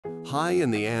High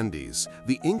in the Andes,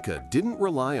 the Inca didn't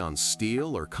rely on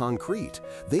steel or concrete.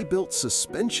 They built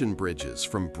suspension bridges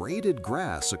from braided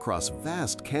grass across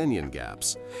vast canyon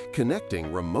gaps,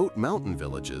 connecting remote mountain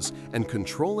villages and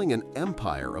controlling an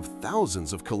empire of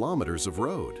thousands of kilometers of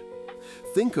road.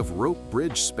 Think of rope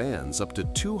bridge spans up to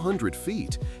 200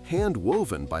 feet,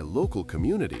 hand-woven by local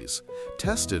communities,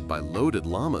 tested by loaded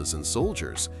llamas and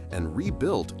soldiers, and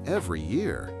rebuilt every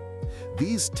year.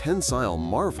 These tensile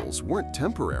marvels weren't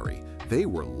temporary, they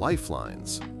were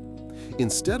lifelines.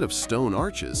 Instead of stone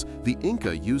arches, the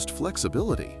Inca used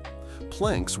flexibility.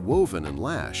 Planks woven and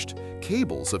lashed,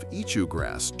 cables of ichu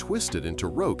grass twisted into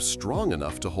ropes strong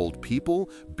enough to hold people,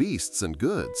 beasts, and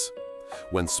goods.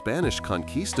 When Spanish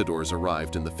conquistadors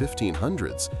arrived in the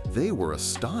 1500s, they were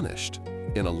astonished.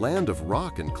 In a land of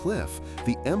rock and cliff,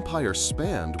 the empire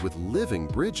spanned with living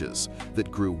bridges that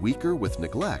grew weaker with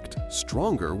neglect,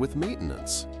 stronger with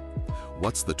maintenance.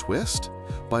 What's the twist?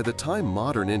 By the time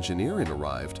modern engineering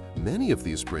arrived, many of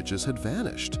these bridges had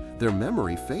vanished, their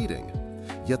memory fading.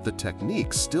 Yet the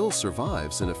technique still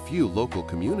survives in a few local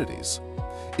communities.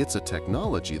 It's a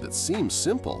technology that seems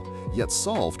simple, yet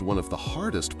solved one of the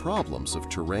hardest problems of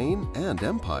terrain and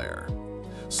empire.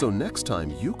 So next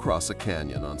time you cross a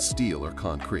canyon on steel or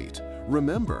concrete,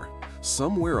 remember,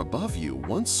 somewhere above you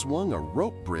once swung a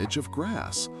rope bridge of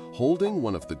grass, holding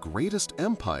one of the greatest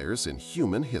empires in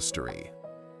human history.